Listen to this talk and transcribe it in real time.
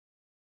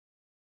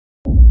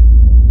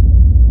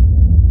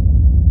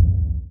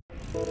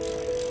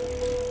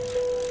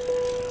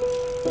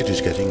It is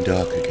getting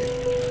dark again.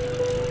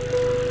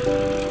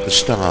 The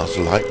stars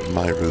lighten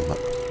my room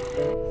up.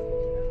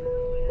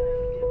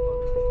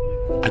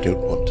 I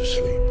don't want to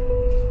sleep.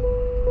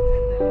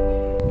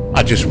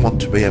 I just want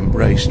to be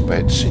embraced by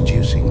its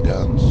seducing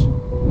dance.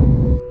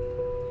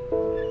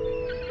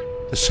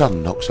 The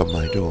sun knocks on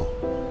my door.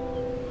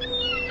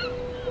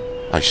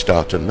 I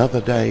start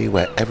another day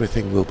where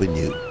everything will be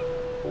new.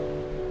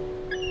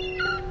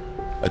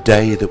 A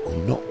day that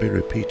will not be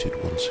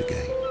repeated once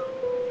again.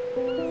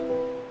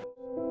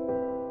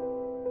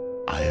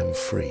 I am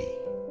free.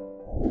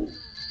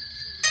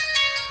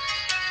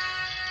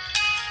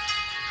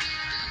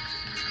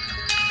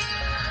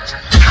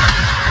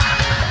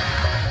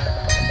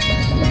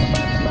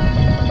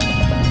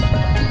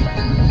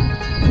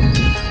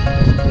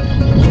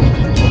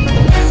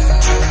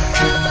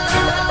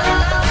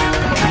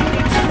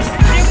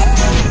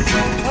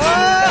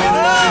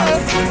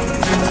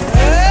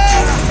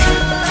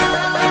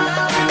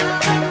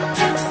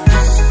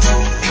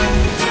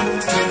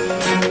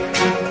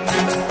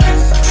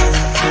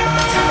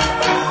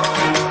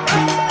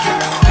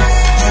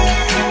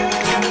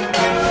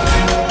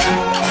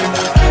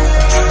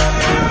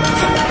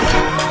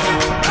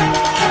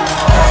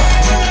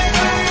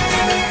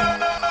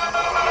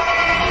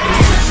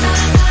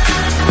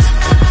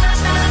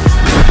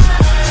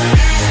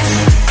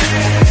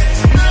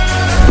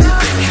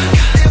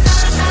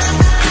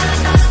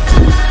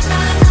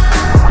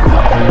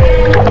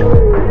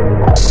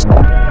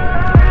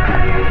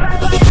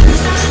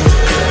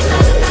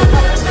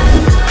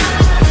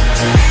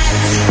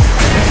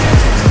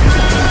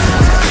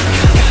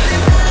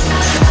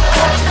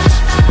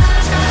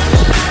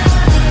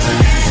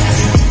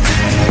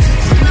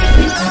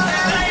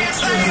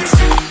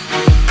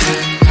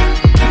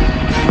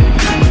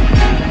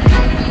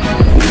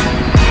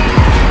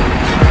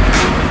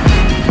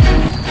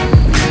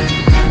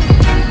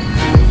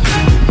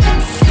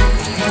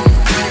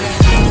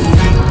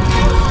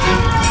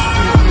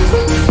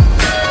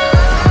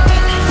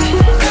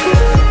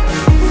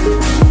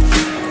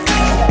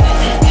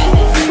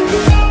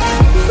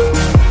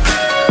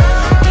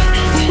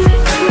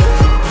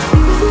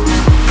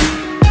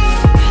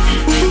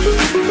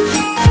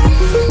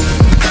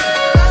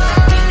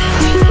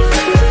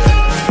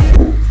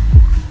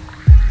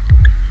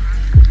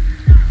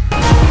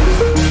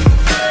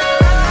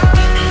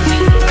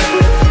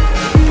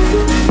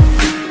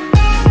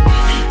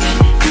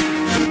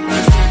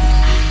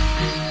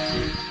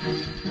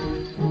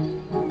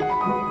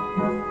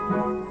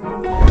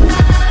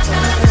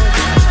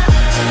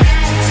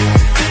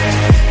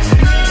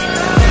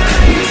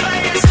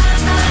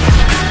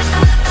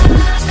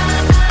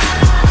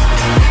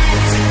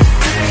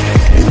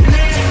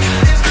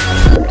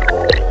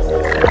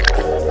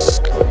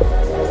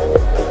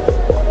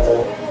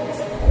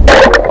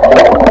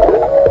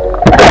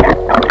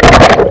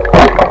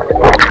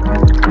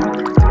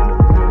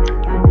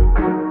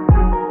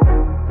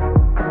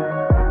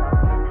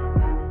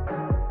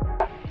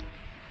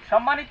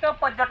 সম্মানিত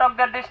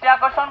পর্যটকদের দৃষ্টি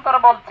আকর্ষণ করে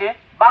বলছে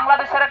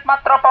বাংলাদেশের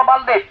একমাত্র প্রবাল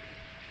দ্বীপ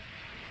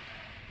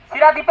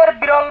চেরা দ্বীপের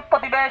বিরল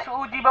পরিবেশ ও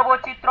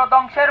জীববৈচিত্র্য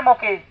ধ্বংসের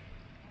মুখে।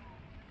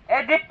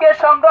 এই দ্বীপকে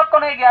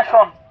সংরক্ষণে এগিয়ে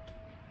আসুন।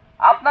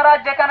 আপনারা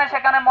যেখানে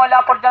সেখানে ময়লা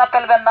আবর্জনা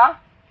ফেলবেন না।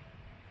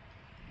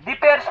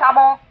 দ্বীপের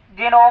শামুক,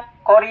 ঝিনুক,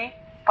 করি,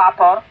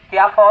 পাথর,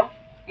 টিয়াফল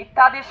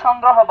ইত্যাদি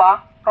সংগ্রহ বা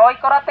ক্রয়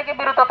করা থেকে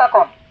বিরত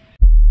থাকুন।